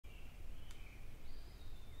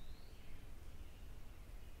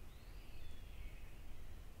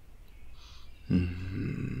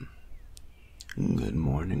Mm-hmm. Good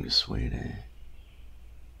morning, sweetie.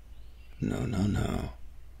 No, no, no.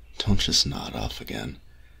 Don't just nod off again.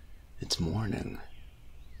 It's morning.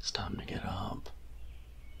 It's time to get up.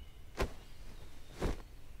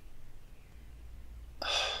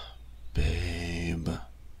 Babe,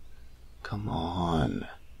 come on.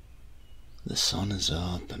 The sun is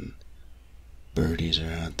up and birdies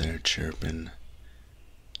are out there chirping.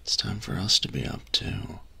 It's time for us to be up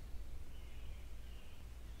too.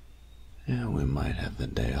 Yeah, we might have the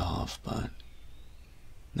day off, but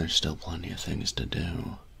there's still plenty of things to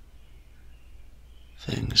do.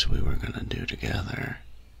 Things we were gonna do together.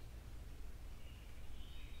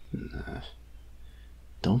 Nah,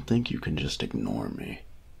 don't think you can just ignore me.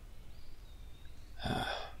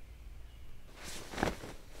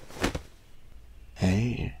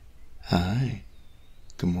 Hey, hi.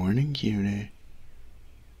 Good morning, cutie.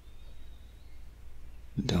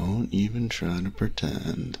 Don't even try to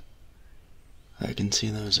pretend. I can see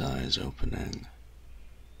those eyes opening.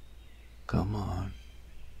 Come on,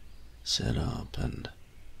 sit up and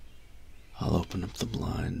I'll open up the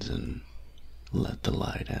blinds and let the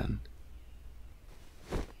light in.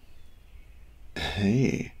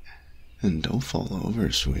 Hey, and don't fall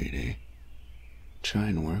over, sweetie. Try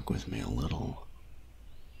and work with me a little.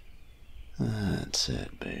 That's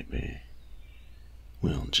it, baby.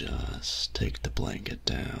 We'll just take the blanket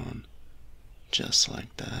down, just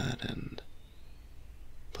like that, and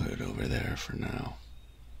put it over there for now.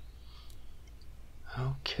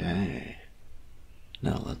 Okay.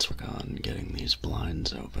 Now let's work on getting these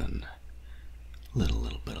blinds open. Let a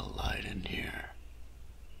little bit of light in here.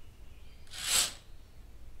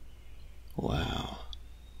 Wow.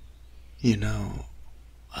 You know,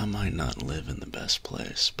 I might not live in the best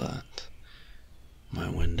place, but my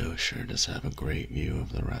window sure does have a great view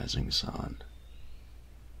of the rising sun.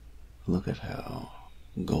 Look at how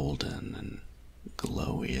golden and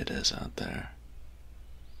glowy it is out there.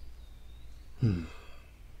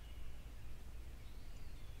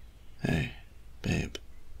 Hey, babe,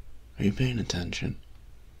 are you paying attention?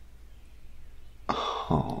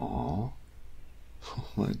 Oh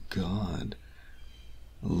my God.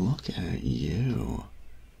 Look at you.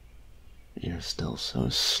 You're still so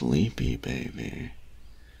sleepy, baby.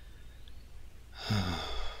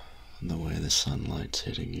 The way the sunlight's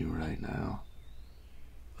hitting you right now.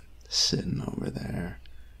 Sitting over there,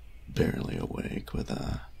 barely awake with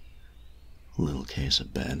a little case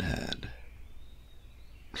of bedhead.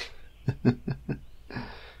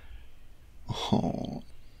 Oh,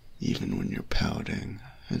 even when you're pouting,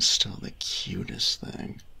 it's still the cutest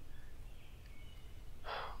thing.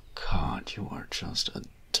 God, you are just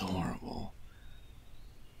adorable.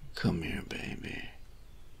 Come here, baby.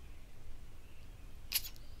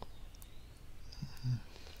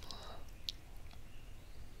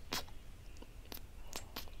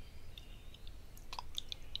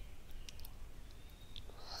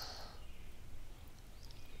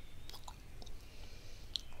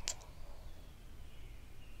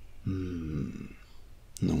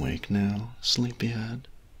 Awake now, sleepyhead?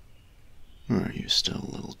 Or are you still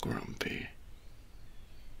a little grumpy?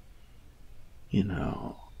 You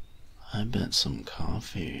know, I bet some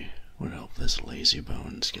coffee would help this lazy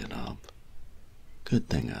bones get up. Good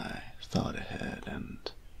thing I thought ahead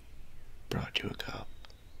and brought you a cup.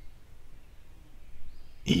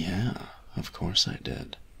 Yeah, of course I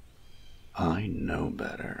did. I know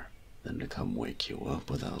better than to come wake you up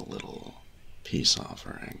without a little peace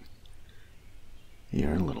offering.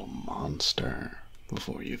 You're a little monster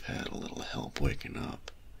before you've had a little help waking up.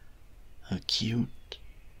 A cute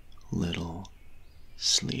little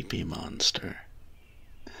sleepy monster.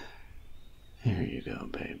 Here you go,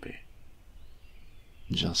 baby.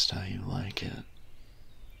 Just how you like it.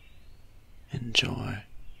 Enjoy.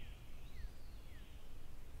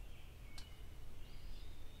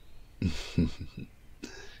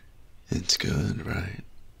 It's good, right?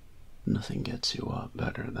 Nothing gets you up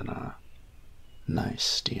better than a nice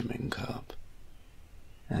steaming cup.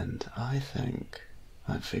 And I think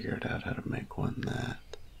I figured out how to make one that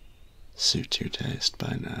suits your taste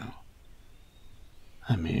by now.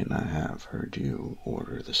 I mean, I have heard you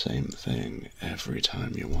order the same thing every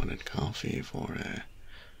time you wanted coffee for a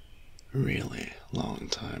really long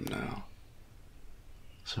time now.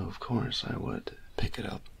 So of course I would pick it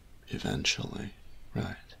up eventually,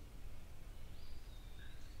 right?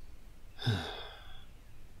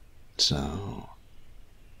 So,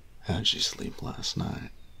 how'd you sleep last night?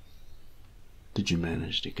 Did you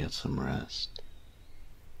manage to get some rest?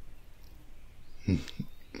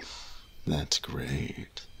 That's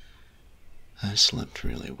great. I slept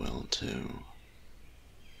really well too.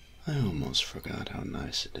 I almost forgot how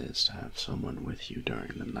nice it is to have someone with you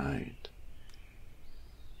during the night.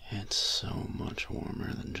 It's so much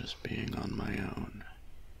warmer than just being on my own.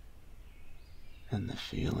 And the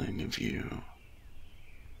feeling of you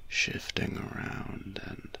shifting around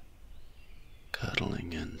and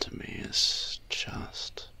cuddling into me is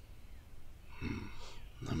just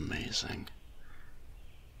amazing.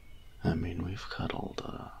 I mean, we've cuddled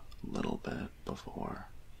a little bit before,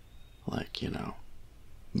 like,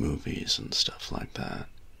 movies and stuff like that.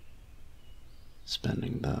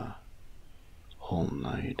 Spending the whole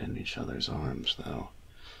night in each other's arms, though.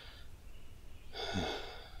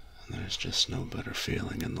 There's just no better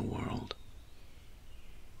feeling in the world.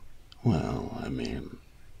 Well, I mean,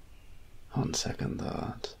 on second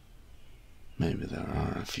thought, maybe there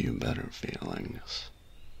are a few better feelings.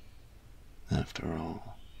 After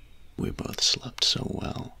all, we both slept so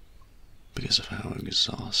well because of how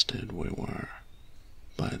exhausted we were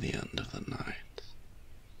by the end of the night.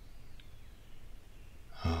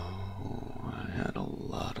 Oh, I had a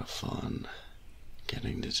lot of fun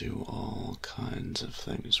getting to do all kinds of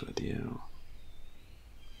things with you.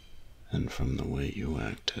 And from the way you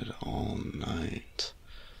acted all night,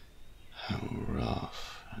 how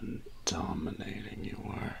rough and dominating you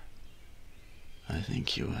were, I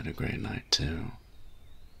think you had a great night too.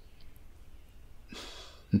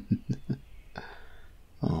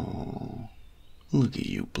 Oh, look at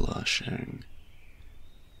you blushing.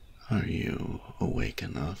 Are you awake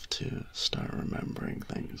enough to start remembering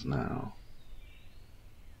things now?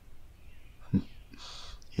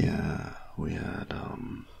 Yeah, we had,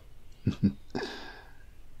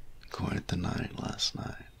 quite the night last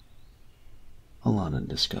night. A lot of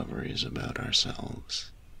discoveries about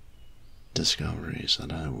ourselves. Discoveries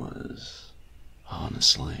that I was,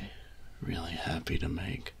 honestly, really happy to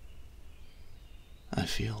make. I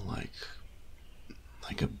feel like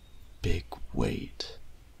a big weight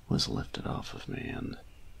was lifted off of me, and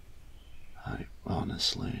I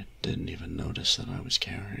honestly didn't even notice that I was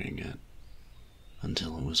carrying it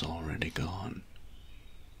until it was already gone.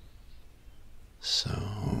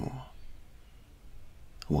 So,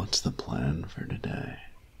 what's the plan for today?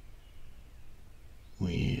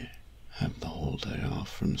 We have the whole day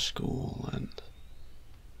off from school, and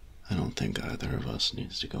I don't think either of us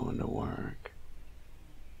needs to go into work.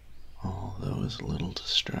 All those little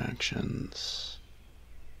distractions,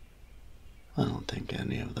 I don't think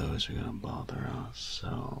any of those are gonna bother us,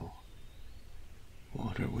 so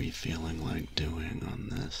what are we feeling like doing on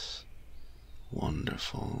this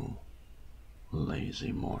wonderful,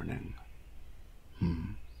 lazy morning?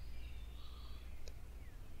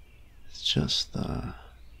 It's just the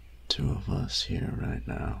two of us here right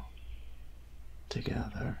now,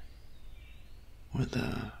 together, with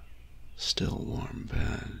a still warm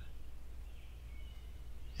bed.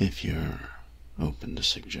 If you're open to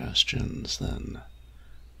suggestions, then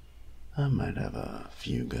I might have a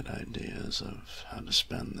few good ideas of how to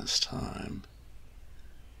spend this time.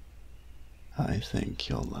 I think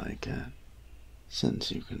you'll like it,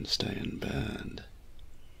 since you can stay in bed.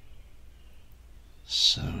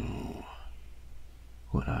 So,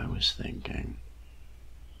 what I was thinking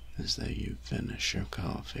is that you finish your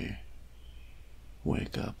coffee,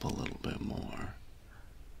 wake up a little bit more,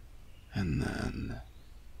 and then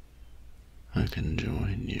I can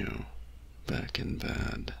join you back in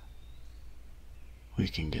bed. We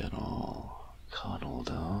can get all cuddled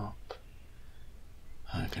up.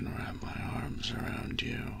 I can wrap my arms around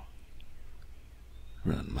you,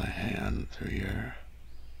 run my hand through your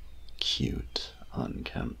cute,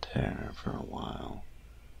 unkempt hair for a while,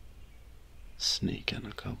 sneak in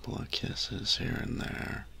a couple of kisses here and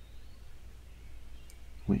there.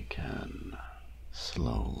 We can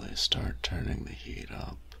slowly start turning the heat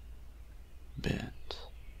up, bit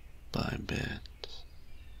by bit,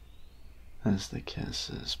 as the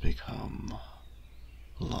kisses become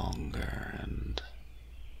longer and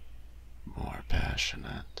more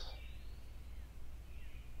passionate.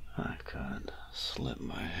 I could slip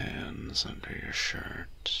my hands under your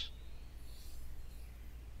shirt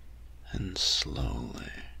and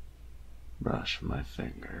slowly brush my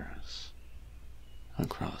fingers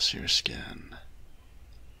across your skin.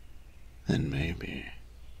 And maybe,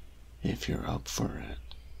 if you're up for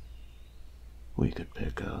it, we could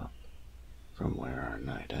pick up from where our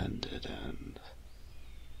night ended and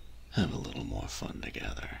have a little more fun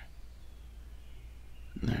together.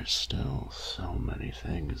 There's still so many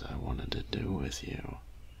things I wanted to do with you,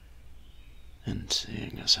 and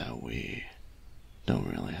seeing as how we don't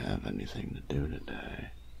really have anything to do today,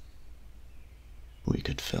 we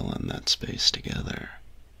could fill in that space together,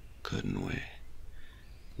 couldn't we?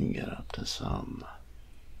 And get up to some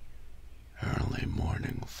early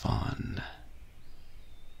morning fun.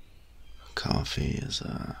 Coffee is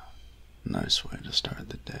a nice way to start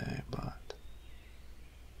the day, but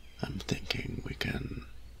I'm thinking we can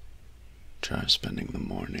try spending the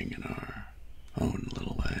morning in our own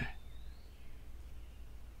little way.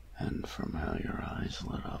 And from how your eyes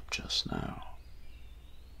lit up just now,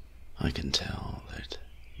 I can tell that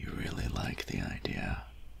you really like the idea.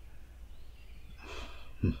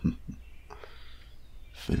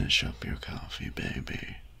 Finish up your coffee,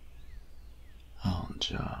 baby. I'll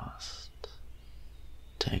just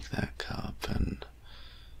take that cup and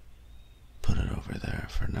put it over there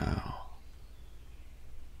for now.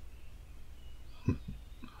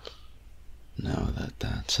 Now that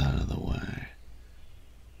that's out of the way,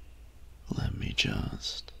 let me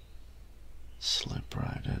just slip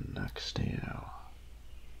right in next to you.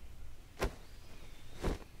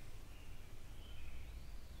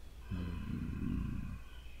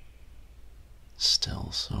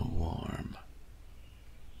 Still so warm,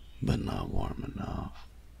 but not warm enough.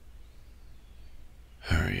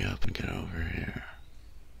 Hurry up and get over here.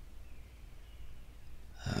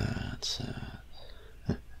 That's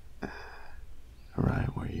it.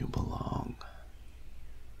 Right where you belong.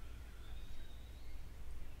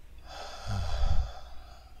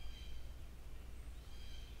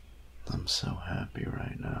 I'm so happy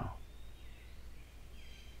right now.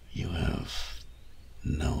 You have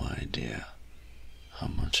no idea how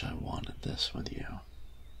much I wanted this with you.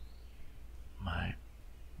 My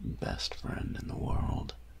best friend in the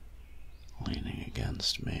world, leaning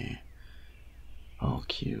against me, all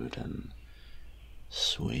cute and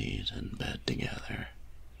sweet in bed together.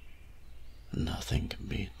 Nothing can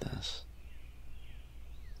beat this.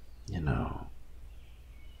 You know,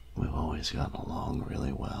 we've always gotten along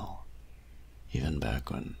really well. Even back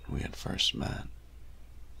when we had first met,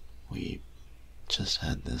 we just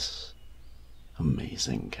had this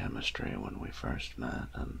amazing chemistry when we first met,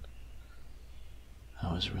 and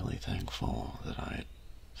I was really thankful that I had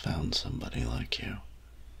found somebody like you.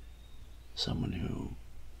 Someone who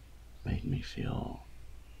made me feel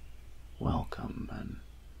welcome and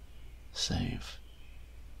safe,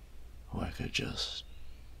 who I could just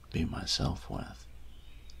be myself with.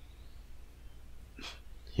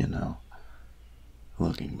 You know,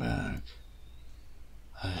 looking back,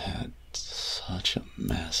 I had such a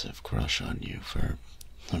massive crush on you for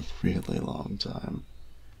a really long time.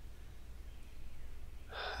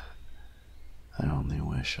 I only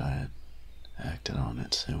wish I had acted on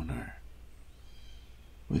it sooner.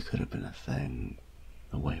 We could have been a thing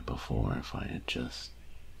the way before if I had just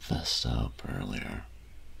fessed up earlier.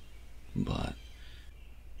 But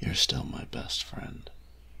you're still my best friend.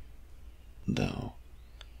 Though,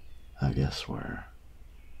 I guess we're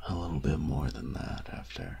a little bit more than that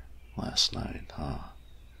after last night, huh?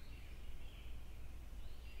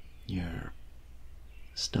 You're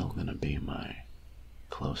still gonna be my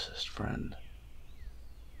closest friend.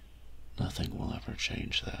 Nothing will ever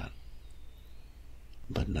change that.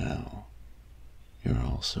 But now, you're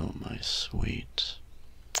also my sweet,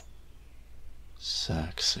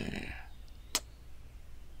 sexy,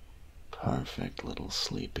 perfect little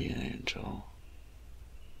sleepy angel.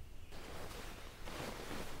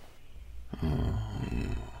 Oh,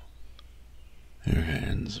 your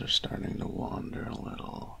hands are starting to wander a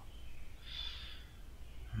little.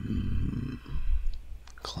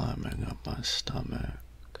 Climbing up my stomach,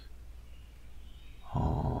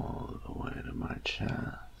 all the way to my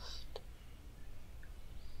chest.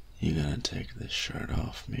 You gotta take this shirt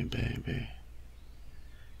off me, baby.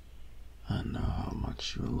 I know how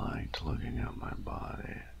much you liked looking at my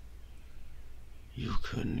body. You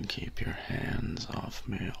couldn't keep your hands off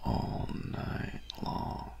me all night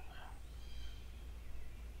long.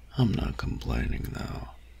 I'm not complaining though.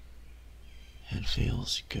 It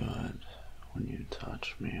feels good when you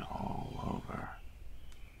touch me all over.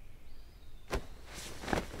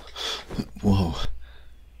 Whoa.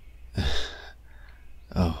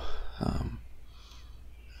 Oh,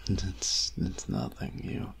 it's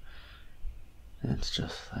nothing, it's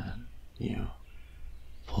just that you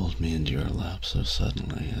pulled me into your lap so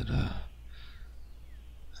suddenly,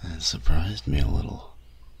 it surprised me a little.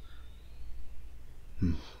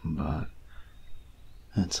 But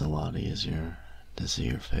it's a lot easier to see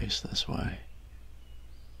your face this way.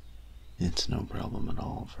 It's no problem at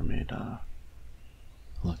all for me to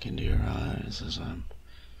look into your eyes as I'm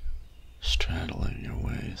straddling your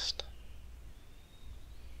waist.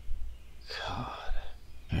 God,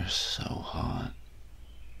 you're so hot.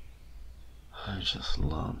 I just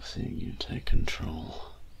love seeing you take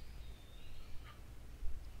control.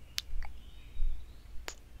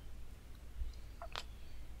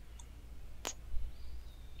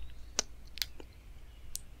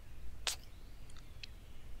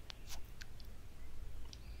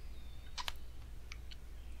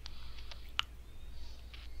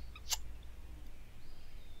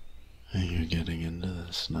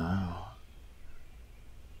 nervous now.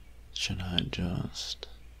 Should I just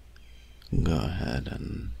go ahead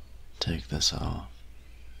and take this off?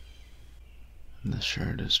 The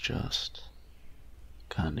shirt is just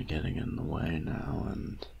kinda getting in the way now,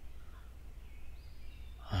 and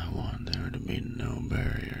I want there to be no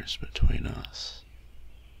barriers between us.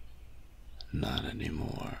 Not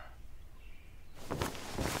anymore.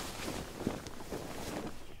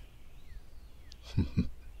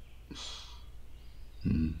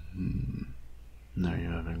 Are you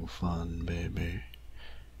having fun, baby?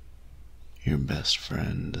 Your best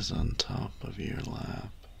friend is on top of your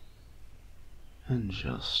lap and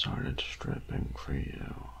just started stripping for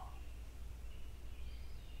you.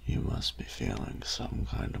 You must be feeling some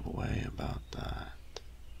kind of way about that.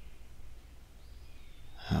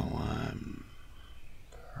 How I'm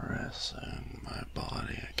pressing my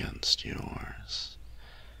body against yours,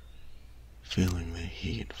 feeling the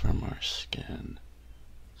heat from our skin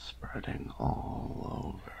spreading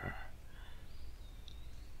all over,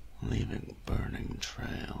 leaving burning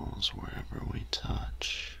trails wherever we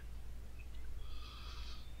touch.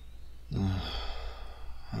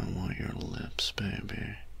 I want your lips,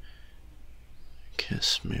 baby.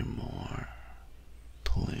 Kiss me more,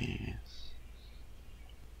 please.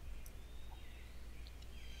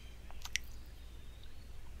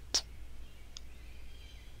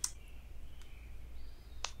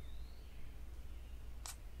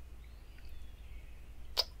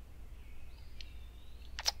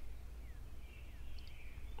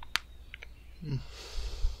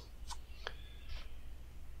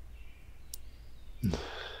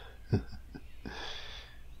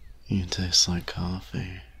 You taste like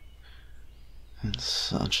coffee. It's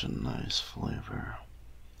such a nice flavor.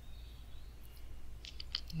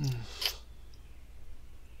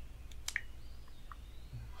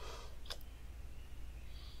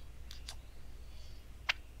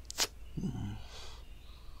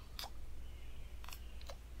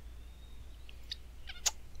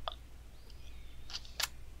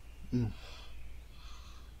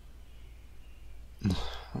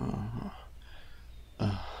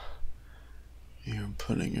 You're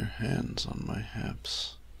putting your hands on my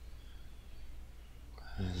hips.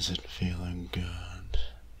 Is it feeling good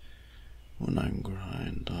when I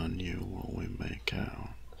grind on you while we make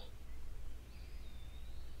out?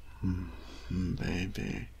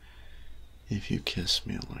 Baby, if you kiss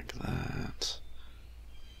me like that,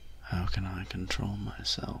 how can I control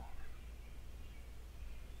myself?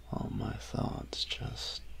 All my thoughts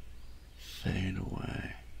just fade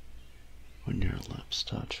away when your lips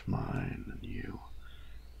touch mine and you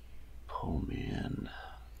pull me in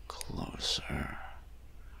closer.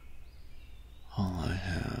 All I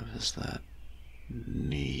have is that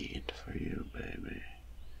need for you, baby.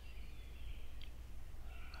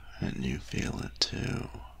 And you feel it too,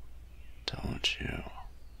 don't you?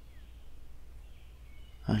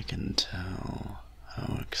 I can tell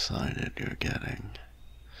how excited you're getting.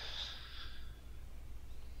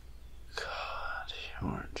 God,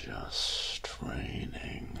 you're just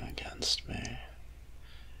straining against me.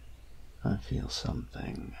 I feel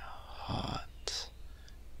something hot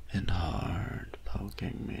and hard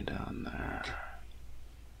poking me down there.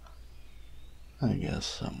 I guess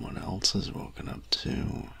someone else has woken up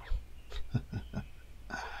too.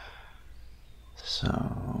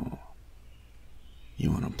 So,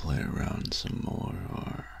 you want to play around some more,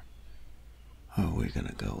 or are we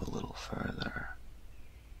gonna go a little further?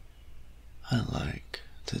 I like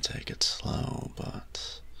to take it slow,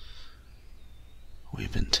 but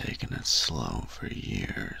we've been taking it slow for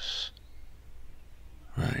years.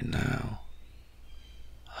 Right now,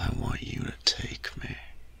 I want you to take me.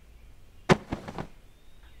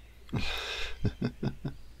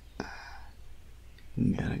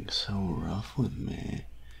 Getting so rough with me.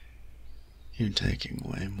 You're taking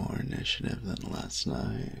way more initiative than last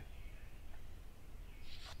night.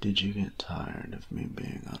 Did you get tired of me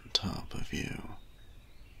being on top of you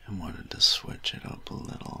and wanted to switch it up a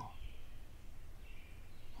little?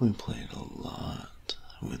 We played a lot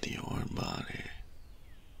with your body.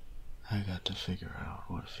 I got to figure out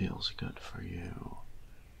what feels good for you.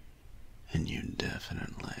 And you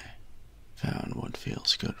definitely found what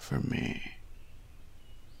feels good for me.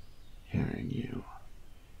 Hearing you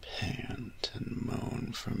pant and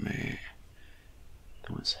moan for me, it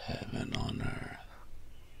was heaven on earth.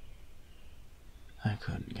 I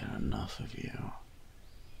couldn't get enough of you.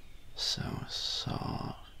 So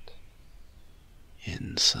soft,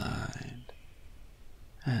 inside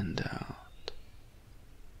and out.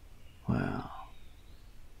 Well,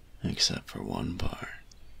 except for one part.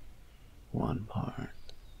 One part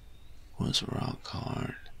was rock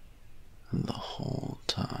hard the whole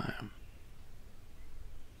time,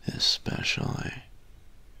 especially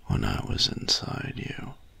when I was inside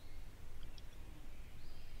you.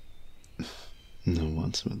 Now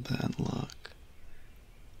what's with that look?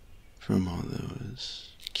 From all those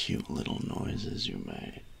cute little noises you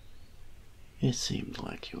made, it seemed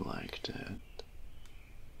like you liked it.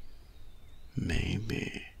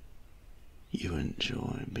 Maybe you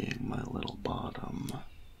enjoy being my little bottom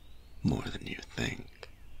more than you think.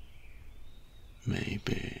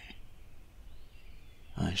 Maybe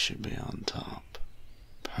I should be on top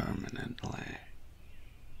permanently.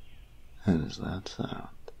 How does that sound?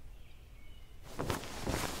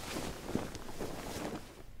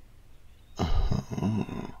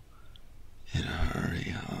 Oh, in a hurry,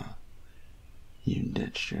 huh? You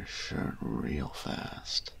ditched your shirt real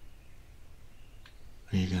fast.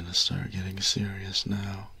 Are you gonna start getting serious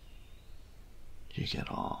now? You get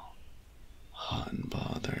all hot and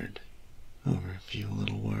bothered over a few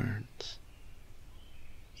little words.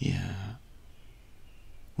 Yeah.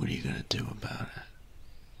 What are you gonna do about it?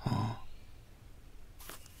 Huh?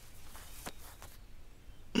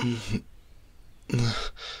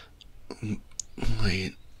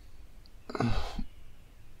 Wait.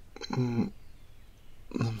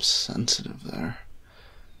 I'm sensitive there.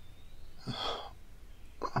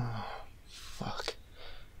 Fuck.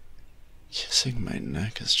 Kissing my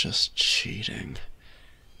neck is just cheating.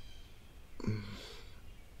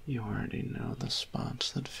 You already know the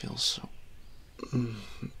spots that feel so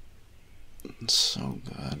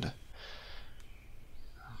good.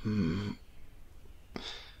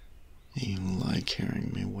 You like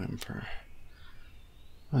hearing me whimper.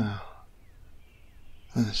 Well,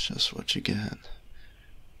 that's just what you get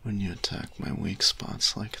when you attack my weak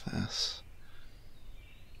spots like this.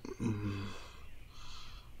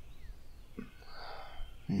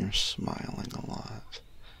 You're smiling a lot.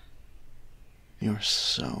 You're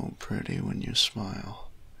so pretty when you smile.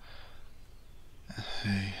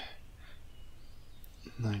 Hey,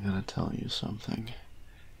 I gotta tell you something.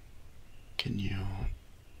 Can you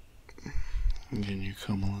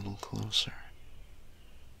come a little closer?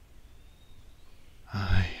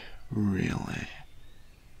 I really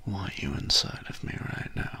want you inside of me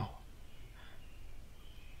right now.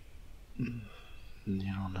 You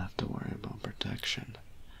don't have to worry about protection.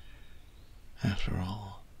 After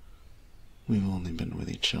all, we've only been with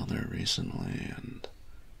each other recently,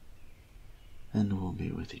 and we'll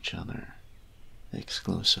be with each other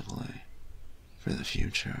exclusively for the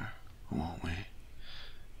future, won't we?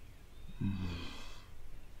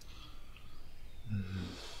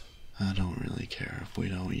 I don't really care if we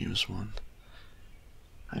don't use one.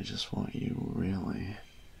 I just want you really,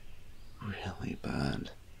 really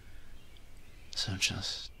bad. So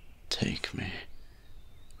just take me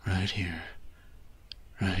right here,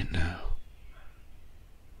 right now.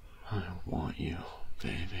 I want you,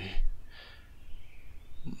 baby.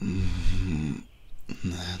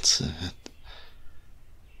 That's it.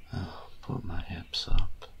 I'll put my hips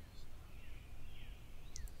up.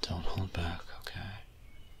 Don't hold back, okay?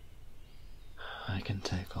 I can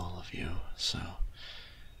take all of you, so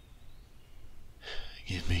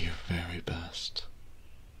give me your very best.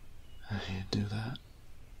 You do that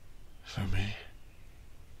for me?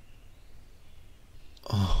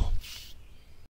 Oh,